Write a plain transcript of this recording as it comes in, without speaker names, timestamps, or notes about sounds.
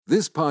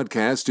This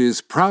podcast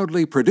is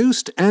proudly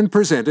produced and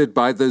presented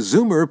by the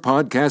Zoomer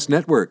Podcast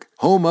Network,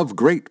 home of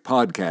great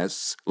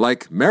podcasts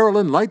like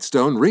Marilyn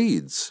Lightstone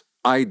Reads,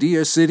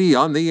 Idea City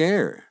on the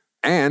Air,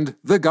 and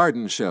The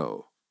Garden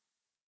Show.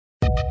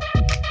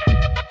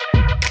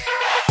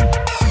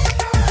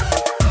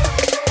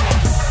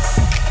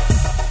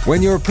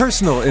 When your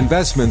personal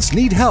investments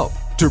need help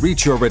to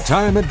reach your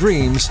retirement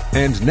dreams,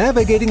 and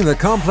navigating the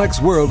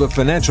complex world of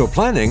financial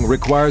planning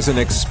requires an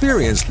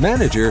experienced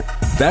manager,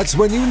 that's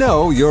when you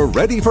know you're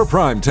ready for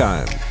prime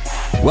time.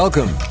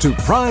 Welcome to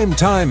Prime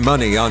Time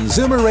Money on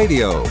Zoomer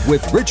Radio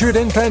with Richard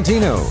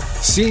Infantino,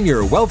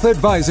 Senior Wealth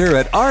Advisor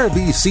at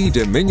RBC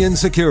Dominion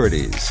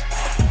Securities.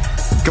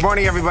 Good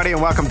morning, everybody,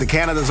 and welcome to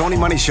Canada's only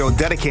money show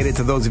dedicated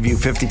to those of you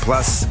 50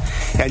 plus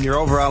and your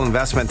overall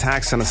investment,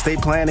 tax, and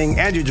estate planning,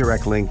 and your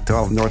direct link to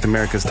all of North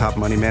America's top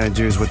money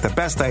managers with the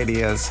best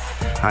ideas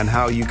on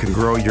how you can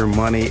grow your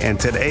money. And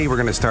today we're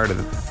going to start a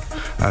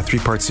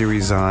three-part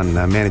series on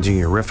managing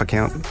your RIF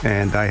account.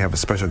 And I have a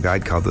special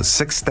guide called the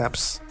 6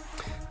 Steps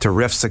to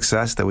RIF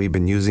Success that we've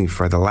been using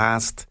for the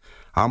last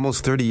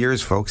almost 30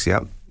 years, folks.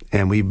 Yep.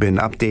 And we've been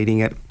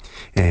updating it.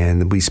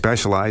 And we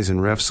specialize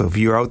in RIFs. So if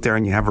you're out there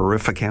and you have a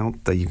RIF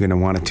account, that you're going to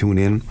want to tune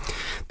in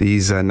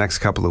these next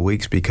couple of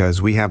weeks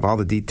because we have all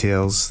the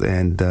details.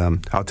 And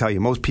I'll tell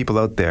you, most people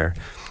out there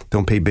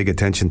don't pay big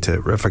attention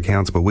to RIF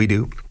accounts, but we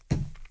do.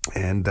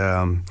 And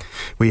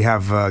we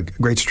have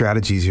great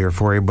strategies here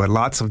for you, but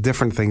lots of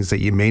different things that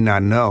you may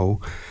not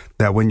know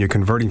that when you're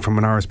converting from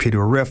an RSP to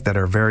a RIF that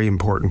are very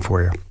important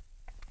for you.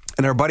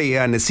 And our buddy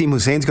Naseem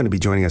Husain is going to be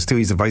joining us too.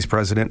 He's the vice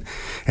president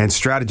and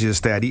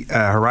strategist at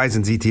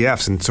Horizons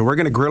ETFs. And so we're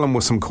going to grill him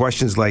with some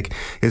questions like,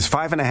 is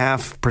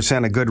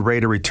 5.5% a good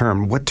rate of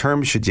return? What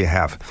terms should you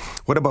have?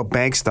 What about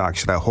bank stocks?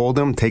 Should I hold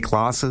them, take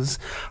losses?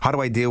 How do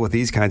I deal with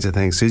these kinds of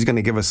things? So he's going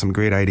to give us some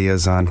great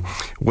ideas on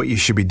what you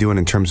should be doing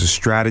in terms of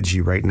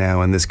strategy right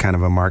now in this kind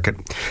of a market.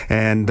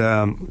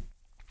 And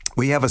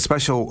we have a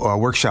special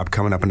workshop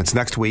coming up, and it's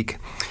next week.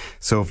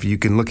 So if you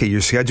can look at your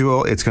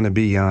schedule, it's going to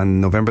be on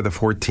November the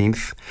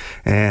 14th.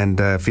 And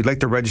if you'd like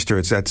to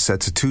register, that's a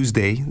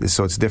Tuesday,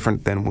 so it's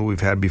different than what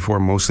we've had before.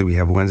 Mostly we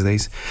have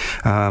Wednesdays.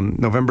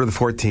 November the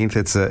 14th,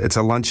 it's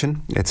a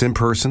luncheon. It's in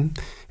person.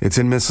 It's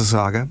in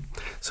Mississauga.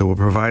 So we'll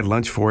provide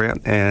lunch for you.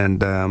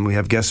 And we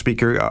have guest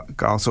speaker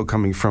also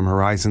coming from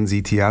Horizons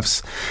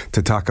ETFs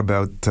to talk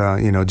about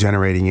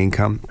generating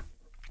income.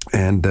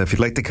 And if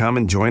you'd like to come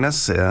and join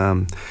us, we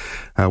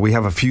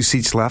have a few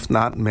seats left,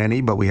 not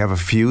many, but we have a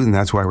few, and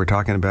that's why we're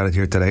talking about it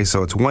here today.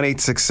 So it's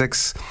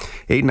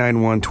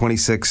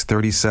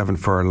 1-866-891-2637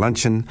 for our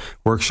luncheon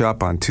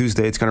workshop on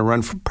Tuesday. It's going to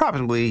run for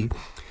probably,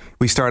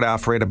 we start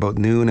off right about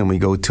noon and we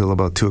go till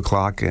about 2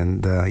 o'clock,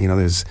 and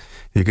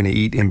you're going to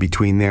eat in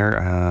between there.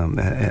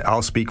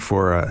 I'll speak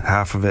for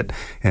half of it,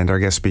 and our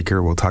guest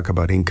speaker will talk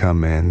about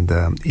income and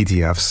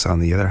ETFs on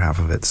the other half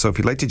of it. So if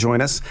you'd like to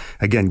join us,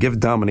 again, give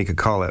Dominic a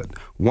call at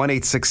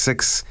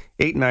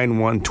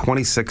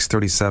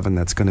 1-866-891-2637.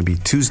 That's going to be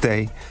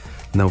Tuesday,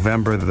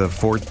 November the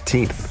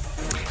 14th.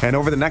 And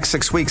over the next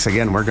 6 weeks,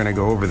 again, we're going to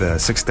go over the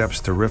 6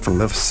 steps to RIF and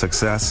LIF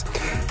success,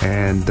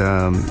 and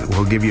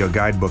we'll give you a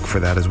guidebook for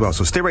that as well.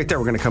 So stay right there.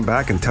 We're going to come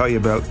back and tell you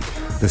about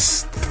the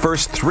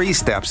first 3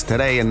 steps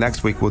today, and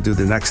next week we'll do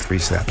the next 3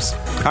 steps.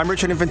 I'm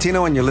Richard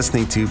Infantino, and you're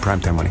listening to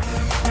Primetime Money.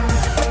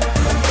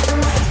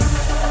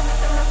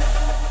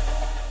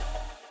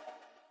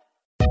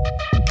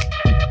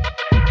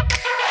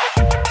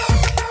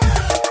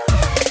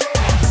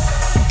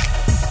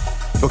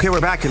 Okay,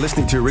 we're back. You're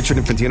listening to Richard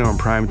Infantino on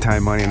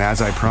Primetime Money, and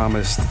as I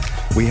promised,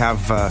 we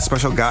have a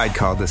special guide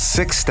called the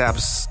 6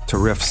 Steps to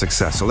RIF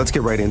Success. So let's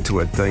get right into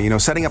it.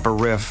 Setting up a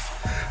RIF,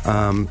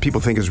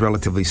 people think is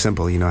relatively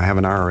simple. I have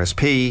an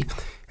RRSP,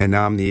 and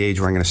now I'm the age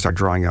where I'm going to start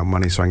drawing out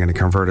money, so I'm going to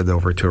convert it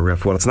over to a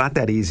RIF. Well, it's not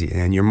that easy,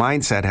 and your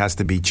mindset has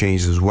to be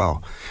changed as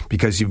well,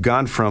 because you've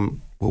gone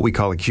from what we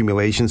call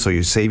accumulation, so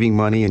you're saving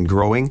money and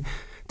growing,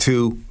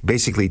 to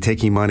basically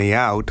taking money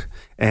out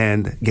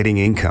and getting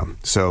income.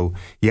 So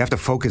you have to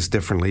focus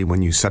differently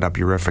when you set up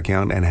your RIF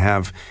account and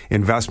have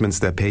investments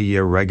that pay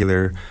you a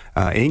regular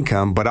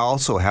income, but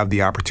also have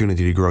the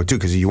opportunity to grow too,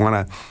 because you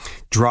want to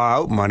draw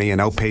out money and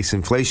outpace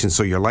inflation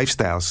so your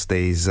lifestyle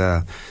stays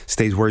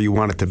where you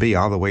want it to be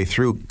all the way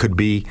through. Could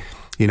be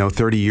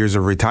 30 years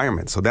of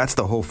retirement. So that's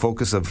the whole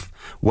focus of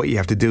what you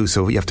have to do.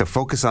 So you have to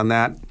focus on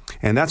that.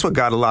 And that's what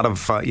got a lot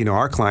of,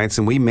 our clients.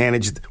 And we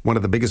managed one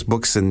of the biggest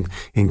books in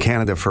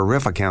Canada for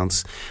RIF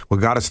accounts. What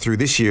got us through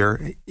this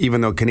year,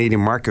 even though Canadian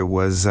market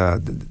was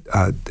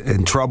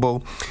in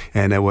trouble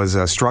and it was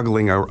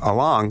struggling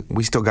along,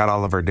 we still got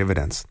all of our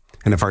dividends.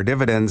 And if our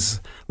dividends,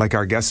 like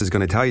our guest is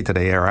going to tell you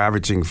today, are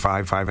averaging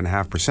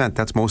 5.5%,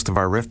 that's most of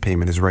our RIF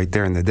payment is right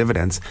there in the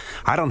dividends.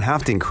 I don't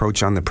have to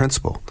encroach on the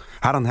principal.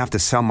 I don't have to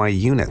sell my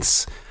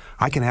units.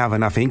 I can have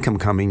enough income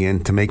coming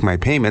in to make my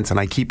payments, and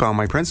I keep all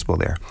my principal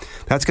there.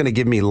 That's going to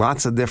give me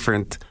lots of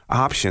different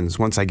options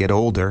once I get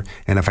older.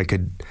 And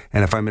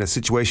if I'm in a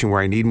situation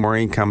where I need more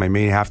income, I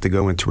may have to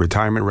go into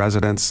retirement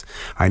residence.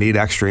 I need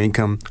extra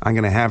income. I'm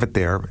going to have it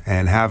there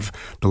and have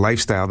the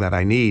lifestyle that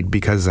I need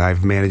because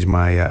I've managed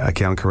my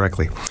account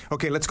correctly.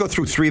 Okay, let's go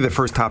through 3 of the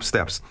first top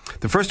steps.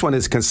 The first one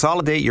is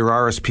consolidate your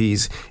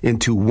RSPs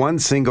into one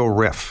single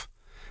RIF.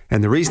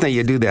 And the reason that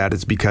you do that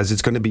is because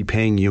it's going to be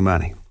paying you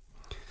money.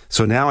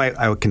 So now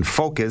I can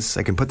focus,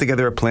 I can put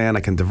together a plan, I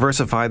can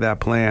diversify that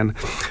plan,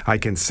 I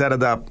can set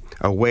it up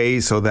a way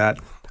so that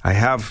I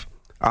have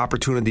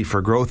opportunity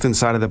for growth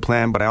inside of the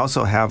plan, but I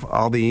also have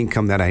all the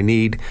income that I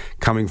need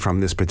coming from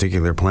this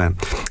particular plan.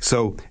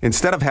 So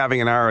instead of having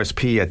an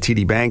RSP at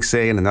TD Bank,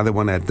 say, and another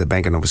one at the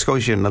Bank of Nova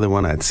Scotia, another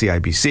one at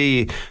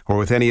CIBC, or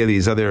with any of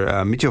these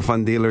other mutual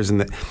fund dealers,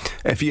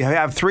 if you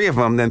have 3 of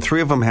them, then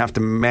 3 of them have to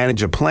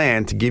manage a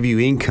plan to give you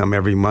income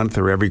every month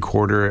or every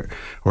quarter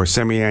or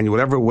semi-annual,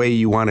 whatever way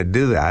you want to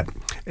do that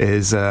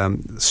is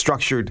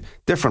structured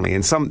differently.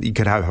 And some, you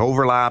could have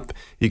overlap,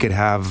 you could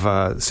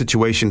have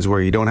situations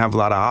where you don't have a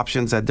lot of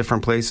options at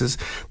different places.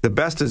 The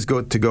best is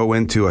to go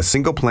into a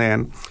single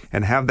plan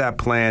and have that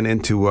plan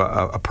into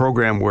a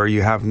program where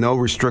you have no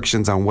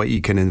restrictions on what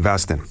you can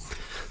invest in.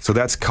 So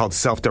that's called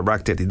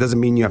self-directed. It doesn't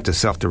mean you have to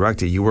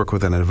self-direct it. You work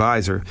with an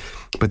advisor,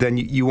 but then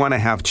you want to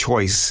have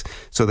choice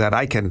so that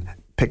I can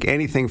pick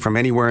anything from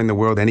anywhere in the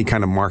world, any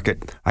kind of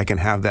market. I can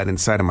have that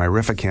inside of my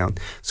RIF account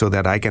so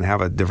that I can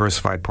have a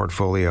diversified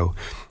portfolio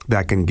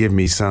that can give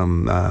me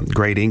some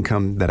great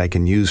income that I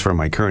can use for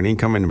my current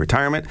income in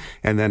retirement.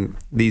 And then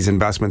these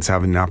investments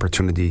have an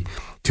opportunity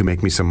to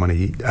make me some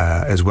money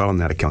as well in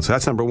that account. So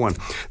that's number 1.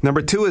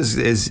 Number 2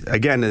 is you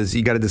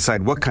got to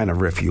decide what kind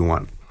of RIF you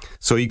want.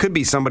 So you could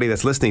be somebody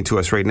that's listening to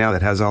us right now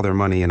that has all their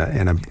money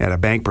at a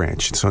bank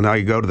branch. So now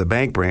you go to the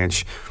bank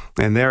branch,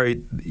 and there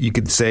you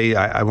could say,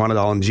 I want it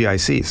all in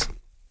GICs.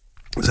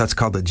 So that's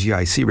called the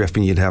GIC RIF,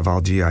 and you'd have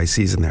all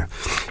GICs in there.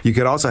 You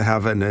could also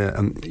have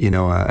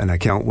an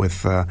account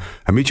with a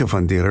mutual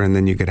fund dealer, and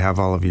then you could have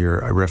all of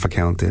your RIF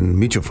account in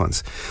mutual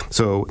funds.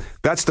 So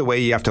that's the way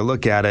you have to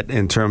look at it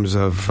in terms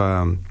of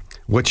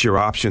what your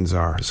options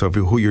are. So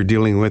who you're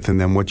dealing with,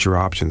 and then what your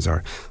options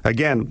are.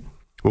 Again,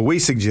 what we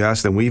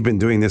suggest, and we've been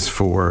doing this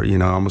for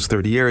almost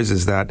 30 years,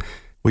 is that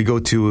we go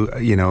to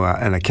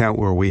an account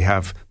where we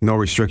have no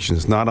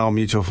restrictions. Not all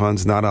mutual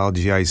funds, not all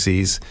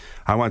GICs.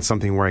 I want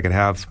something where I can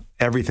have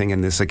everything in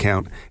this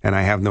account, and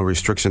I have no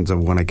restrictions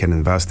of when I can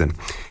invest in.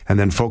 And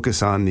then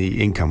focus on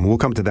the income. We'll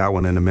come to that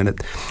one in a minute,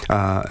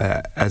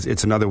 as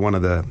it's another one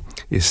of the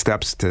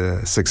steps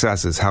to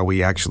success is how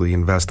we actually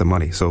invest the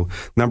money. So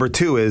number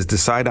 2 is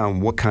decide on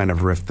what kind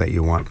of RIF that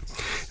you want.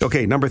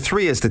 Okay, number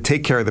 3 is to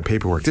take care of the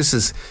paperwork. This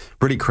is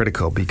pretty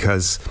critical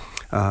because,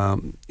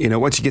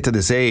 once you get to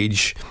this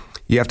age,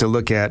 you have to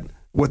look at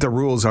what the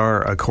rules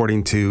are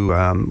according to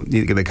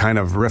the kind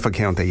of RIF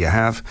account that you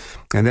have.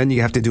 And then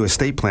you have to do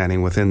estate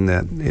planning within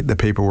the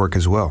paperwork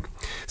as well.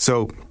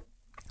 So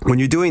when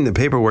you're doing the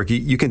paperwork,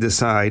 you can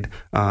decide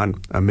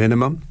on a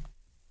minimum.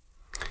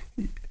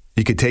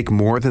 You could take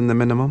more than the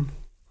minimum.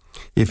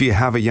 If you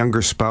have a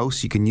younger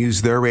spouse, you can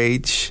use their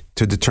age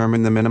to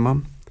determine the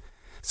minimum.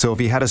 So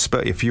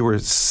if you were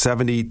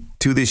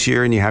 72 this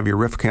year and you have your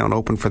RIF account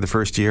open for the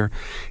first year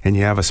and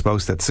you have a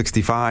spouse that's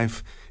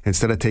 65,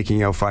 instead of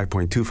taking out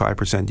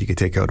 5.25%, you could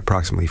take out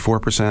approximately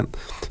 4%.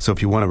 So if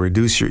you want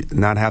to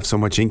not have so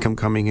much income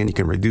coming in, you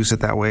can reduce it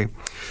that way.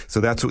 So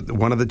that's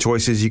one of the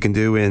choices you can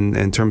do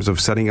in terms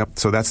of setting up.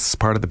 So that's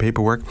part of the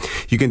paperwork.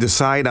 You can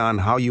decide on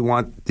how you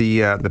want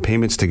the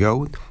payments to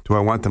go. Do I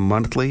want them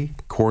monthly,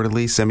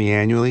 quarterly,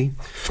 semi-annually,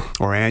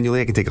 or annually?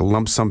 I can take a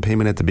lump sum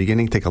payment at the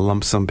beginning, take a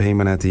lump sum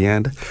payment at the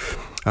end.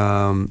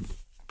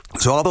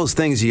 So all those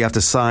things you have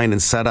to sign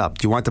and set up.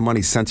 Do you want the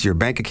money sent to your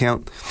bank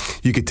account?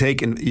 You could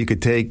take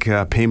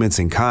payments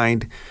in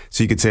kind.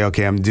 So you could say,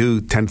 okay, I'm due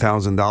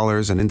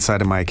 $10,000, and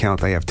inside of my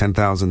account I have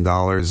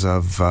 $10,000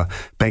 of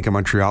Bank of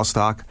Montreal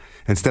stock.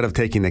 Instead of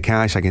taking the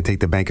cash, I can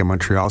take the Bank of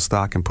Montreal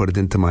stock and put it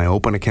into my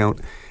open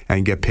account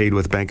and get paid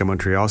with Bank of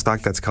Montreal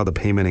stock. That's called a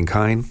payment in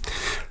kind.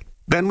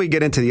 Then we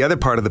get into the other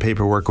part of the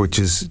paperwork, which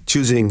is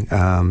choosing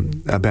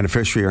a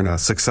beneficiary or a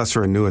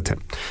successor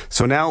annuitant.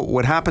 So now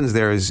what happens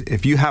there is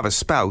if you have a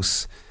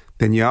spouse,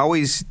 then you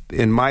always,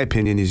 in my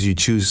opinion, is you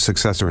choose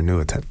successor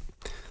annuitant.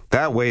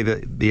 That way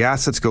the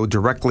assets go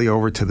directly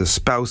over to the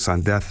spouse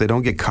on death. They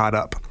don't get caught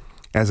up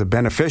as a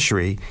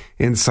beneficiary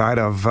inside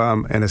of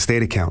an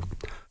estate account.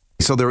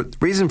 So the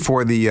reason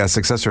for the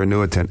successor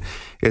annuitant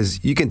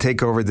is you can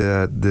take over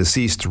the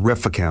deceased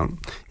RIF account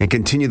and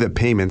continue the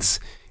payments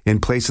in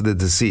place of the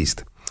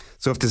deceased.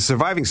 So if the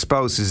surviving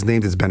spouse is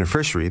named as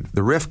beneficiary,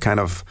 the RIF kind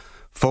of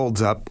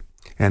folds up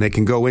and it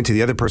can go into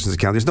the other person's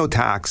account. There's no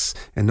tax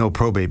and no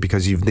probate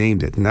because you've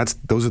named it. And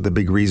those are the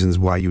big reasons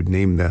why you'd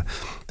name the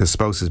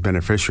spouse as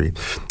beneficiary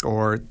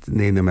or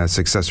name them as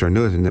successor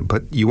annuitant.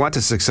 But you want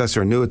the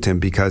successor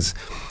annuitant because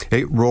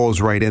it rolls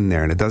right in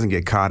there and it doesn't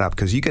get caught up.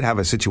 Because you could have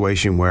a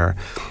situation where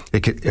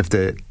if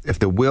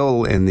the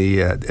will and the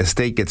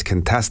estate gets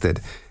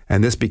contested,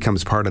 and this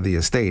becomes part of the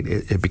estate,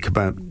 it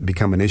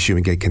become an issue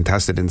and get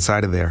contested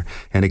inside of there,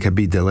 and it could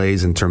be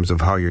delays in terms of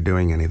how you're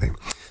doing anything.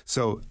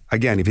 So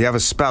again, if you have a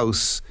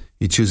spouse,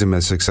 you choose them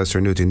as successor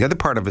annuity. And the other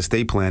part of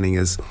estate planning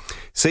is,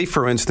 say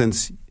for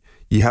instance,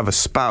 you have a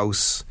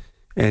spouse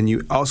and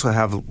you also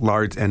have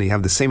you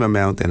have the same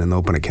amount in an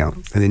open account,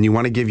 and then you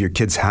want to give your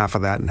kids half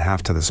of that and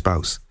half to the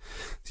spouse.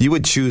 You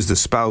would choose the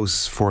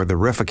spouse for the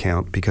RIF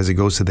account because it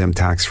goes to them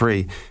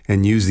tax-free,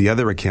 and use the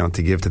other account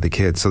to give to the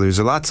kids. So there's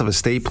lots of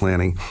estate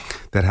planning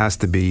that has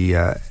to be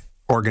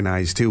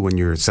organized too when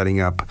you're setting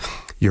up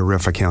your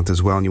RIF account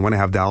as well. And you want to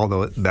have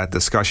that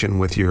discussion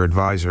with your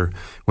advisor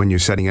when you're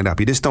setting it up.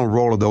 You just don't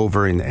roll it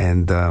over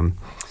and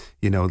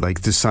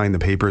just sign the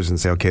papers and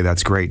say, okay,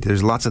 that's great.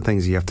 There's lots of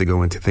things you have to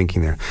go into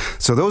thinking there.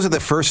 So those are the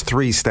first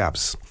 3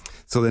 steps.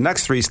 So the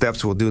next 3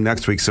 steps we'll do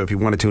next week. So if you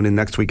want to tune in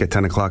next week at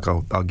 10 o'clock,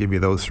 I'll give you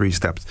those 3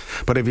 steps.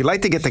 But if you'd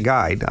like to get the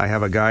guide, I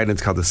have a guide, and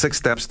it's called the 6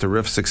 Steps to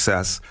RIF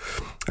Success.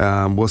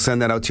 We'll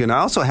send that out to you. And I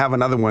also have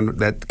another one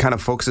that kind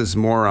of focuses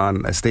more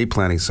on estate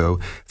planning.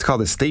 So it's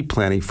called Estate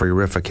Planning for your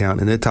RIF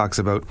account. And it talks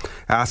about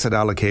asset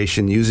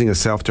allocation, using a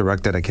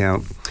self-directed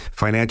account,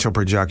 financial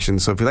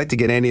projections. So if you'd like to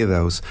get any of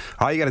those,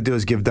 all you got to do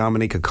is give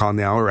Dominique a call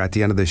now or at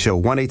the end of the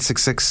show,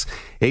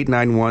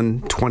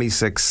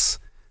 1-866-891-2637.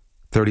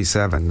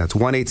 That's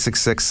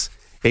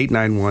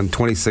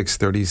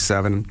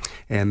 1-866-891-2637.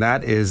 And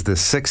that is the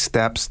 6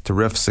 steps to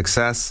RIF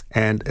success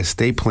and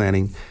estate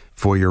planning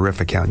for your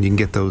RIF account. You can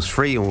get those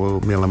free, and we'll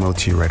mail them out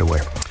to you right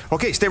away.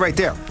 Okay, stay right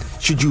there.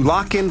 Should you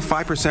lock in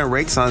 5%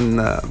 rates on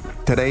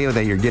today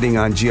that you're getting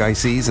on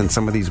GICs and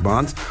some of these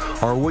bonds?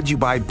 Or would you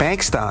buy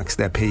bank stocks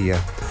that pay you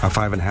a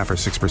 5.5% or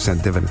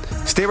 6% dividend?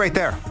 Stay right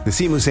there.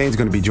 Naseem Husain is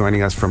going to be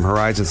joining us from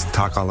Horizons to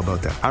talk all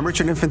about that. I'm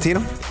Richard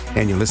Infantino,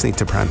 and you're listening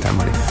to Primetime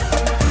Money.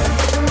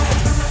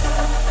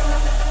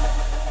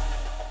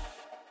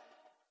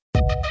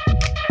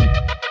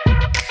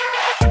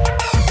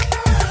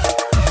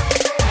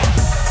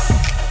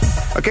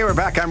 Okay, we're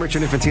back. I'm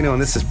Richard Infantino,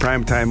 and this is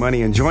Primetime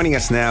Money. And joining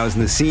us now is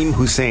Naseem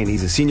Husain.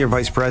 He's a Senior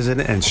Vice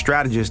President and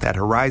Strategist at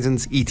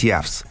Horizons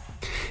ETFs.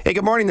 Hey,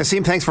 good morning,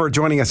 Naseem. Thanks for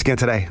joining us again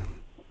today.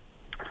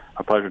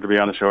 A pleasure to be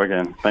on the show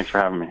again. Thanks for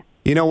having me.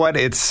 You know what?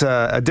 It's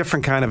a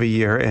different kind of a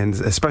year, and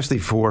especially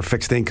for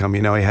fixed income.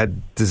 You know, I had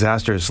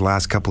disasters the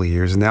last couple of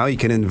years, and now you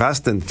can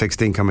invest in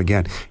fixed income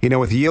again. You know,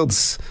 with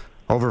yields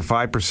over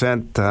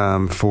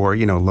 5% for,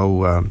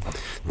 low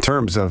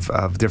terms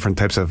of different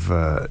types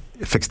of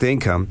fixed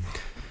income.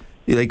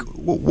 Like,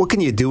 what can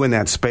you do in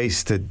that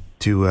space to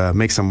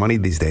make some money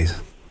these days?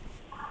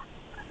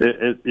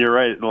 You're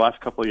right. The last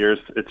couple of years,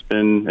 it's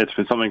been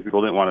something people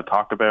didn't want to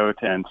talk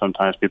about, and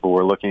sometimes people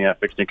were looking at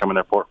fixed income in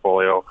their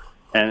portfolio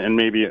and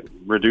maybe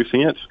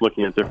reducing it,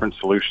 looking at different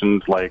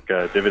solutions like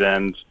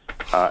dividends,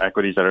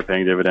 equities that are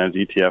paying dividends,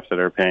 ETFs that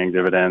are paying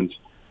dividends,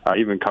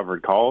 even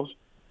covered calls.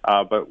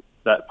 But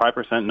that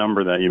 5%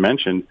 number that you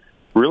mentioned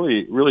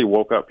really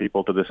woke up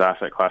people to this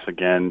asset class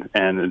again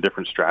and the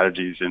different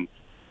strategies. And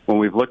when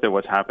we've looked at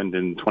what's happened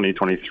in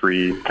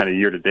 2023, kind of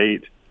year to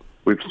date,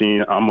 we've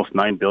seen almost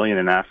 $9 billion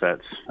in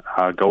assets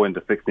go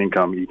into fixed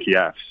income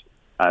ETFs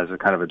as a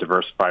kind of a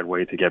diversified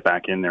way to get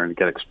back in there and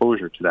get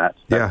exposure to that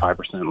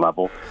 5%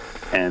 level.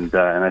 And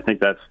I think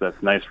that's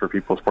nice for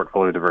people's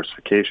portfolio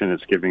diversification.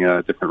 It's giving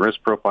a different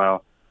risk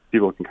profile.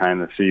 People can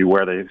kind of see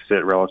where they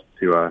sit relative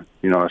to a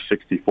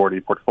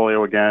 60-40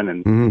 portfolio again,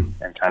 and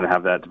kind of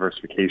have that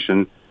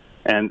diversification.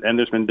 And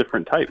there's been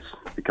different types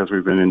because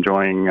we've been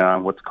enjoying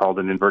what's called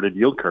an inverted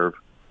yield curve,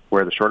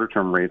 where the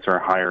shorter-term rates are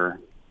higher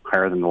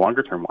than the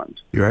longer-term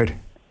ones. You're right.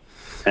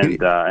 And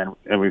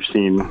we've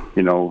seen, as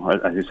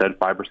you said,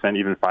 5%,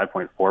 even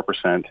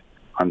 5.4%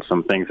 on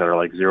some things that are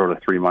like 0 to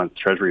 3 month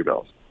Treasury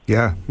bills.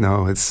 Yeah,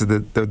 no, it's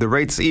the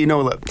rates,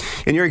 and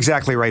you're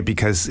exactly right,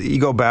 because you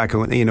go back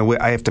and,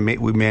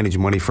 we manage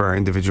money for our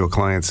individual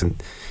clients,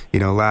 and,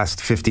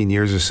 last 15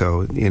 years or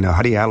so,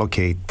 how do you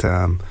allocate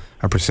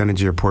a percentage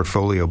of your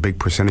portfolio, big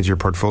percentage of your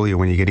portfolio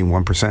when you're getting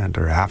 1%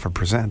 or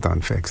 0.5% on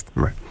fixed?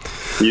 Right.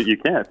 You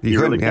can't. You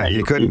really can't.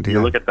 You couldn't.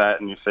 You look at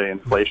that and you say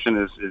inflation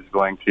is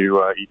going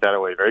to eat that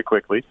away very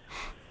quickly,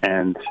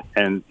 and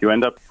you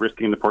end up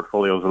risking the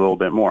portfolios a little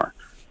bit more.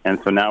 And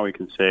so now we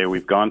can say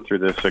we've gone through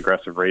this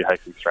aggressive rate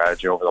hiking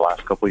strategy over the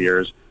last couple of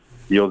years.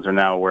 Yields are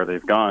now where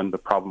they've gone. The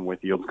problem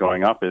with yields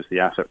going up is the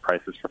asset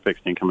prices for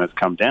fixed income has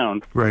come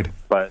down. Right.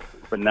 But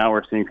now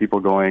we're seeing people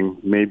going,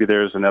 maybe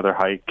there's another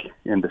hike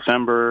in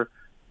December.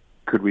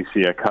 Could we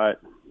see a cut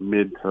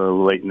mid to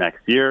late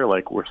next year?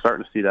 Like, we're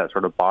starting to see that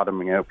sort of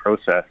bottoming out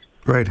process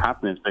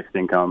happen in fixed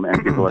income.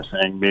 And people are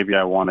saying, maybe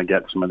I want to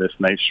get some of this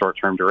nice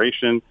short-term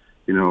duration,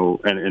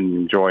 and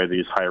enjoy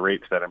these high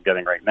rates that I'm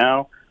getting right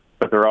now.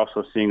 But they're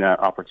also seeing that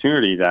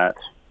opportunity that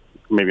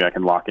maybe I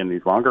can lock in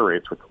these longer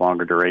rates with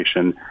longer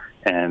duration.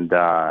 And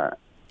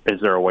is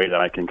there a way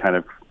that I can kind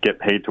of get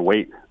paid to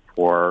wait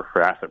for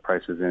asset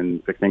prices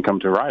in fixed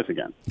income to rise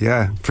again?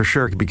 Yeah, for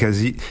sure.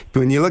 Because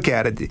when you look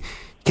at it, you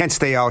can't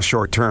stay all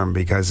short term,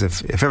 because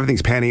if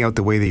everything's panning out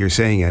the way that you're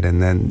saying it,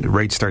 and then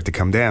rates start to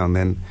come down,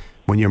 then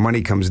when your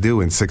money comes due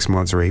in 6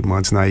 months or 8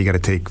 months, now you got to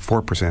take 4%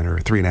 or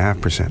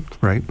 3.5%,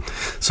 right?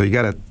 So you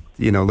got to,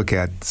 look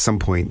at some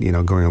point,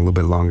 going a little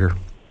bit longer.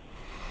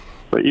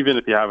 But even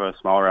if you have a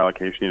smaller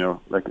allocation,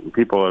 like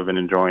people have been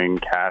enjoying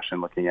cash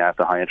and looking at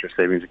the high interest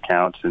savings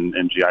accounts and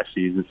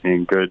GICs and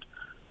seeing good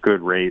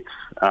rates.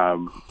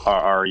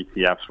 Our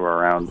ETFs were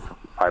around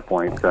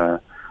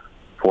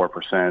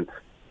 5.4%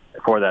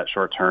 for that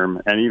short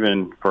term, and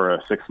even for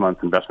a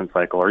 6-month investment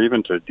cycle, or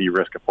even to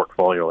de-risk a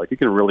portfolio. Like, you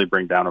can really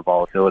bring down a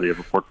volatility of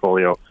a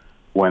portfolio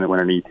when an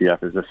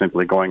ETF is just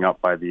simply going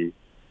up by the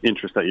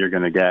interest that you're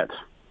going to get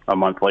a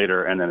month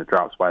later, and then it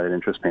drops by that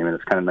interest payment.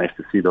 It's kind of nice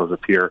to see those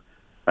appear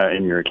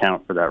in your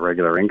account for that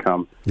regular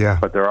income. Yeah.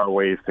 But there are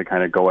ways to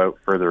kind of go out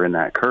further in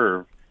that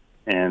curve,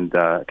 and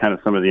kind of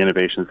some of the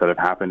innovations that have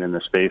happened in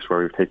the space where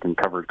we've taken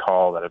covered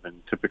call that have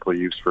been typically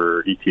used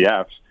for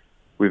ETFs.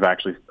 We've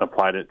actually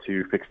applied it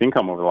to fixed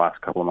income over the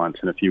last couple of months,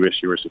 and a few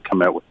issuers have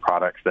come out with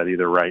products that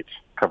either write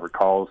covered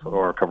calls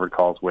or covered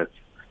calls with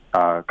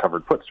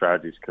covered put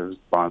strategies, because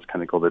bonds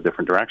kind of go the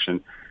different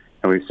direction.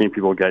 And we've seen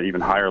people get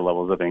even higher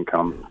levels of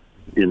income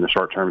in the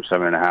short term,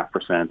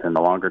 7.5%, and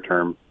the longer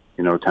term,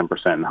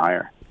 10% and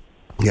higher.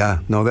 Yeah,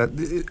 no,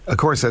 of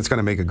course, that's going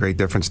to make a great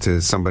difference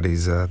to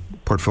somebody's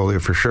portfolio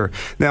for sure.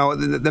 Now,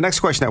 the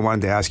next question I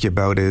wanted to ask you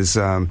about is,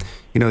 the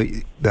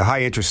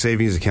high interest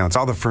savings accounts.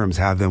 All the firms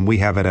have them. We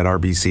have it at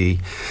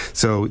RBC.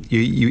 So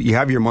you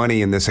have your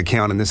money in this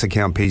account, and this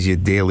account pays you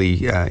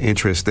daily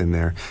interest in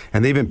there.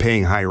 And they've been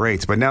paying high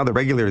rates, but now the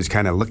regulator is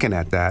kind of looking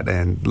at that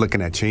and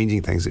looking at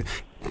changing things.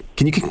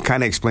 Can you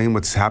kind of explain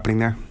what's happening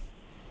there?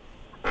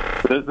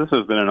 This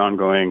has been an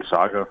ongoing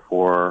saga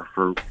for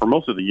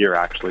most of the year,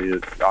 actually.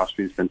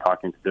 OSFI's been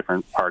talking to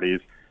different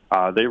parties.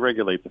 They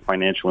regulate the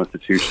financial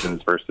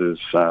institutions versus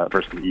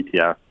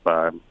ETF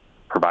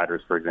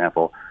providers, for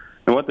example.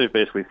 And what they've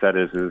basically said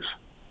is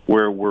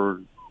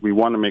we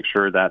want to make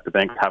sure that the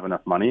banks have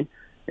enough money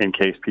in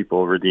case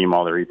people redeem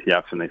all their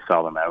ETFs and they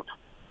sell them out.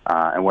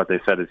 And what they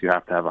said is you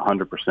have to have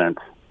 100%,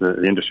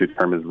 the industry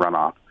term is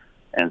runoff.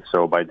 And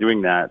so by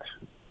doing that,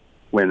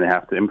 when they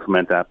have to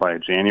implement that by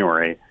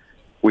January,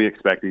 we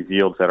expect these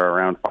yields that are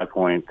around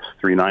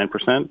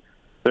 5.39%,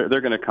 they're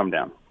going to come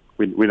down.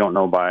 We don't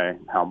know by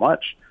how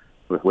much.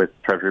 With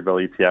Treasury bill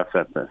ETFs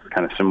at this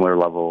kind of similar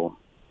level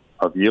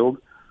of yield,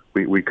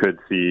 we could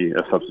see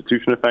a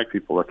substitution effect,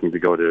 people looking to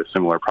go to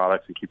similar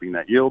products and keeping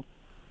that yield.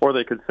 Or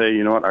they could say,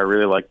 you know what, I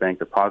really like bank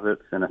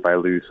deposits, and if I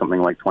lose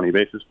something like 20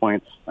 basis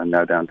points, I'm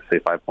now down to, say,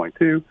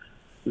 5.2,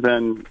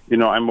 then,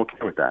 I'm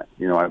okay with that.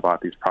 I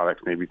bought these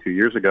products maybe 2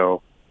 years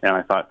ago, and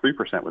I thought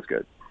 3% was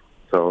good.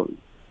 So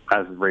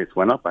as rates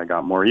went up, I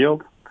got more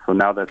yield. So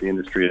now that the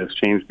industry has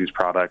changed these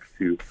products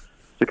to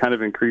kind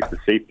of increase the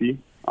safety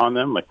on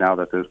them, like now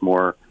that there's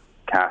more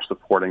cash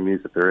supporting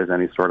these, if there is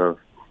any sort of,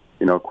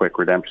 quick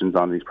redemptions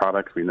on these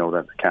products, we know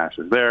that the cash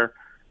is there.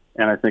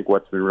 And I think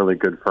what's been really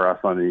good for us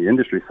on the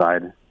industry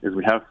side is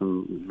we have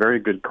some very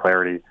good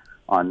clarity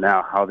on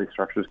now how these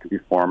structures can be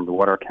formed,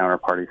 what our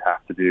counterparties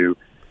have to do,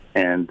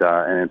 and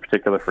in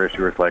particular for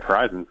issuers like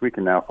Horizons, we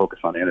can now focus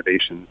on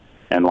innovation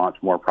and launch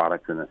more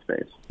products in this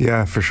space.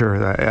 Yeah, for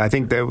sure. I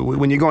think that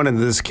when you're going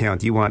into this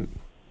account, you want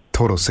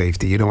total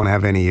safety. You don't want to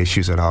have any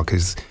issues at all,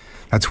 because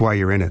that's why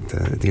you're in it,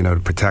 to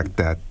protect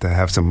that, to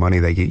have some money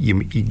that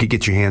you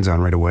get your hands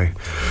on right away.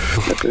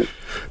 That's it.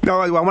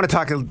 No, I want to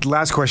talk,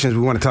 last question is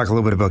we want to talk a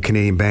little bit about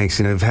Canadian banks.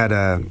 They've had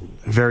a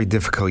very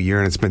difficult year,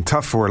 and it's been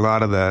tough for a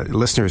lot of the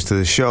listeners to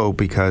the show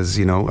because,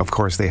 of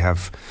course, they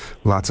have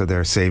lots of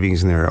their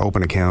savings and their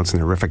open accounts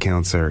and their RIF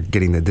accounts are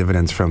getting the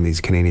dividends from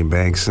these Canadian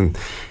banks. And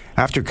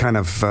after kind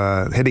of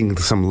hitting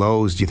some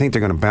lows, do you think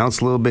they're going to bounce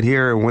a little bit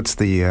here? And what's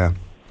the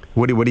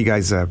what do you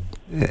guys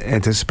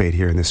anticipate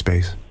here in this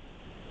space?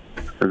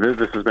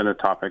 This has been a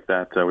topic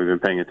that we've been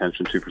paying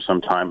attention to for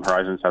some time.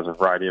 Horizons has a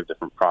variety of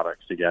different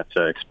products to get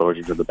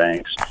exposure to the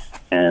banks.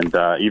 And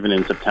even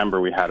in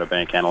September, we had a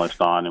bank analyst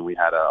on, and we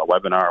had a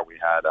webinar. We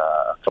had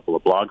a couple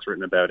of blogs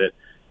written about it.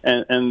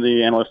 And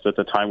the analyst at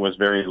the time was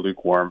very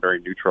lukewarm, very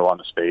neutral on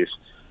the space,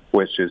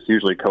 which is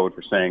usually code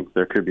for saying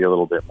there could be a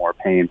little bit more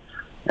pain.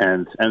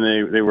 And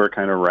they were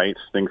kind of right.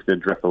 Things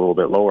did drift a little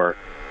bit lower.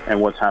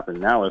 And what's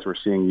happened now is we're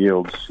seeing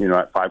yields,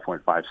 at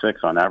 5.56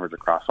 on average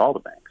across all the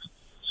banks.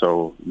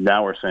 So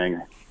now we're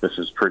saying this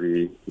is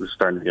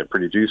starting to get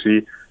pretty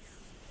juicy,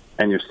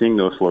 and you're seeing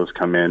those flows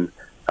come in.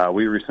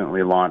 We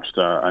recently launched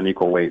an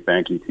equal weight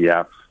bank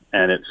ETF,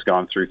 and it's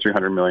gone through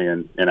 $300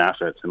 million in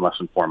assets in less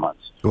than 4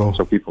 months. Cool.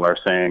 So people are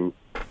saying,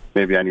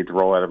 maybe I need to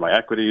roll out of my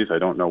equities. I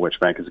don't know which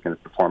bank is going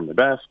to perform the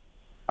best.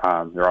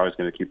 They're always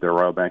going to keep their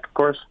Royal Bank, of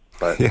course,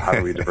 but how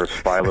do we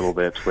diversify a little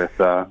bit with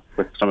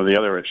some of the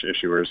other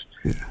issuers?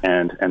 Yeah.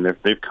 And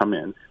they've come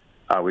in.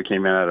 We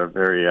came in at a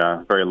very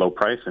very low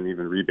price and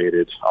even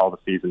rebated all the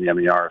fees in the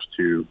MERs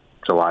to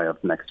July of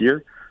next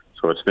year.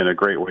 So it's been a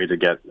great way to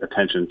get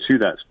attention to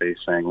that space,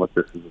 saying, look,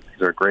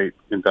 these are great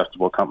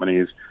investable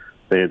companies.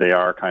 They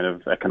are kind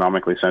of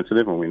economically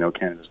sensitive, and we know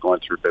Canada's going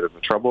through a bit of a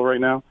trouble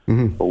right now.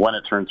 Mm-hmm. But when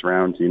it turns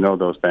around,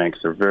 those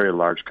banks are very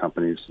large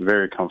companies,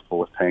 very comfortable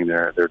with paying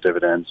their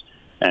dividends,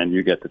 and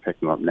you get to pick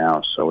them up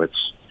now. So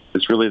it's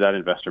it's really that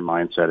investor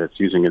mindset. It's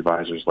using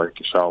advisors like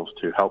yourselves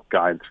to help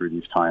guide through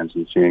these times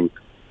and seeing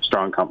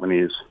strong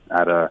companies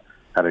at a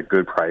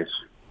good price.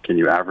 Can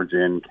you average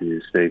in? Can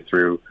you stay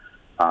through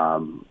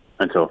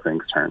until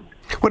things turn?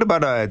 What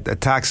about a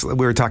tax? We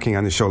were talking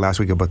on the show last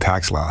week about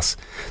tax loss.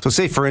 So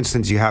say, for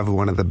instance, you have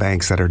one of the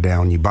banks that are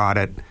down. You bought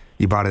it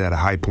at a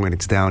high point.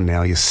 It's down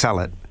now. You sell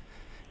it.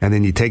 And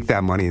then you take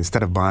that money,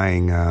 instead of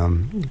buying,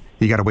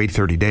 you got to wait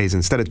 30 days.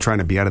 Instead of trying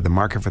to be out of the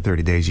market for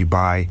 30 days, you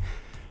buy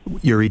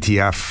your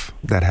ETF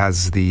that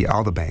has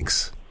all the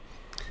banks.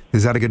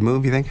 Is that a good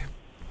move, you think?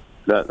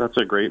 That's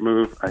a great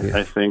move.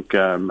 I think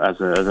as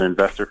an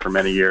investor for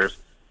many years,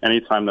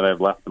 anytime that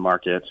I've left the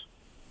market,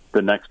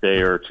 the next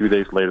day or 2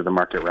 days later, the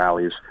market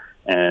rallies,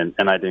 and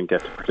I didn't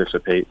get to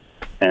participate.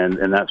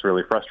 And that's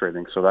really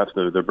frustrating. So that's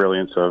the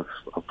brilliance of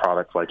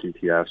products like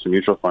ETFs and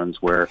mutual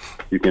funds, where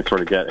you can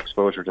sort of get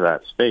exposure to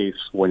that space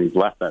when you've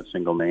left that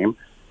single name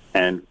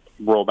and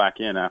roll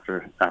back in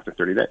after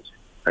 30 days.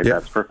 Right? Yeah.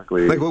 That's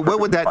perfectly what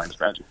would that fine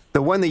strategy.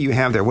 The one that you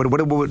have there, what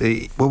would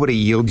it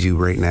yield you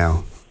right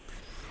now?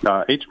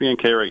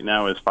 HBNK right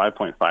now is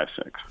 5.56.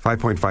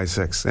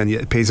 5.56, and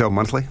it pays out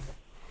monthly?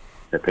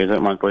 It pays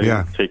out monthly,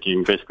 yeah.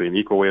 Taking basically an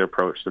equal weight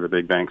approach to the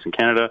big banks in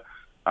Canada.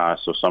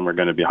 So some are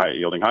going to be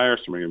yielding higher,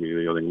 some are going to be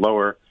yielding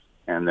lower,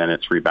 and then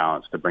it's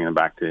rebalanced to bring them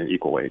back to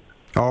equal weight.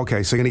 Oh,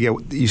 okay, so you're going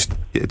to get,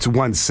 it's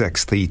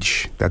 1/6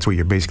 each. That's what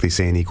you're basically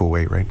saying, equal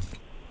weight, right?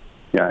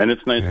 Yeah, and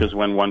it's nice because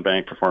when one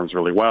bank performs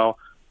really well,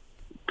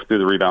 through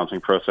the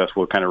rebalancing process,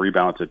 we'll kind of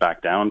rebalance it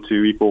back down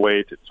to equal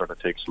weight. It sort of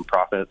takes some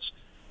profits.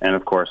 And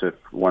of course, if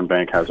one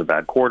bank has a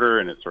bad quarter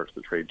and it starts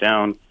to trade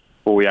down,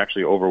 well, we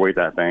actually overweight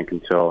that bank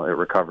until it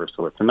recovers.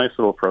 So it's a nice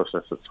little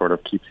process that sort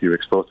of keeps you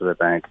exposed to that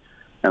bank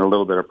and a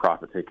little bit of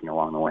profit taking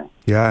along the way.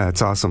 Yeah,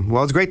 that's awesome.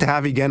 Well, it's great to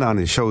have you again on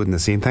the show,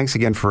 Naseem. Thanks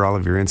again for all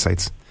of your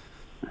insights.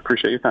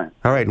 Appreciate your time.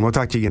 All right, and we'll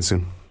talk to you again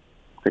soon.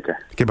 Take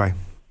care. Goodbye.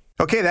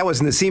 Okay, that was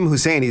Naseem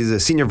Husain. He's a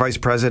Senior Vice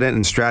President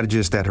and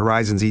Strategist at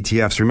Horizons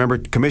ETFs. Remember,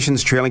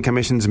 commissions, trailing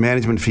commissions,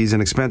 management fees,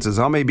 and expenses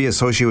all may be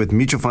associated with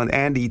mutual fund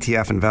and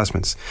ETF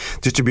investments.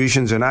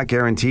 Distributions are not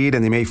guaranteed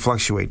and they may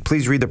fluctuate.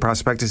 Please read the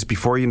prospectus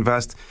before you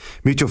invest.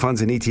 Mutual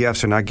funds and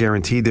ETFs are not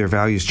guaranteed. Their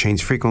values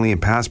change frequently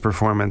and past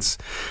performance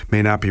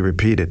may not be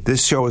repeated.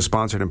 This show is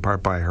sponsored in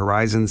part by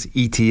Horizons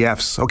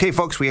ETFs. Okay,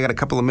 folks, we got a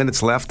couple of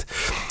minutes left.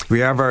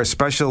 We have our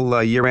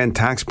special year-end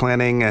tax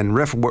planning and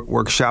RIF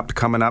workshop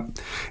coming up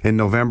in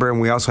November. And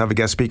we also have a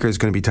guest speaker who's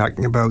going to be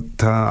talking about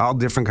all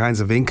different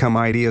kinds of income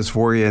ideas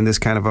for you in this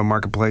kind of a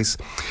marketplace.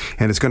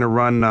 And it's going to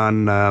run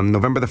on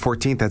November the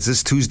 14th. That's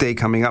this Tuesday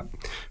coming up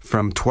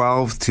from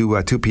 12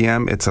 to 2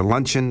 p.m. It's a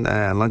luncheon.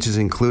 Lunch is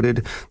included.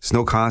 There's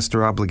no cost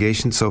or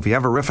obligation. So if you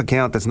have a RIF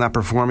account that's not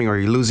performing, or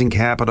you're losing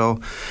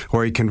capital,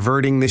 or you're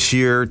converting this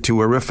year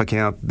to a RIF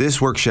account,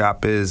 this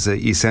workshop is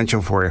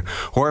essential for you.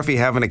 Or if you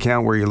have an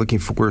account where you're looking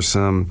for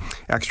some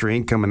extra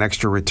income and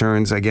extra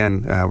returns,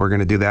 again, we're going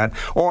to do that.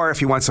 Or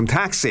if you want some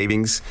tax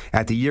savings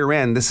at the year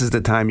end, this is the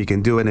time you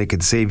can do it, and it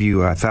could save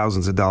you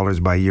thousands of dollars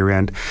by year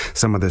end.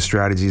 Some of the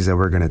strategies that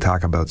we're going to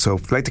talk about. So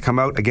if you'd like to come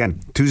out, again,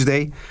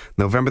 Tuesday,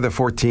 November the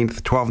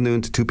 14th, 12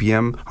 noon to 2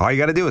 p.m., all you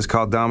got to do is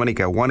call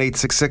Dominique at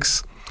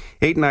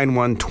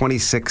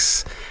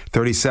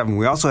 1-866-891-2637.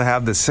 We also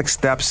have the 6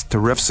 steps to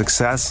RIF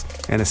success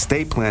and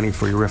estate planning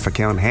for your RIF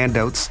account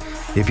handouts.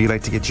 If you'd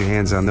like to get your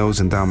hands on those,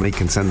 and Dominique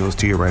can send those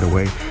to you right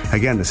away.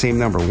 Again, the same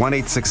number,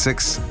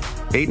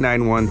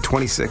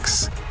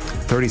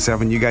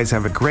 1-866-891-2637. You guys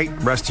have a great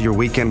rest of your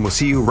weekend. We'll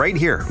see you right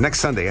here next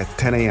Sunday at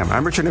 10 a.m.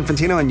 I'm Richard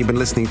Infantino, and you've been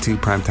listening to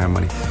Primetime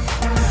Money.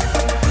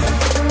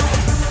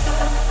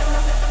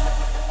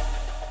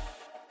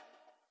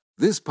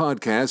 This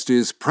podcast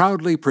is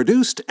proudly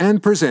produced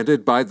and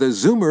presented by the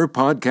Zoomer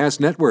Podcast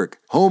Network,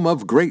 home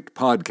of great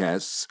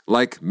podcasts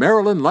like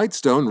Marilyn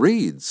Lightstone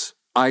Reads,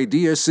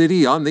 Idea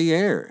City on the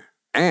Air,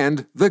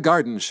 and The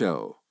Garden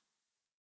Show.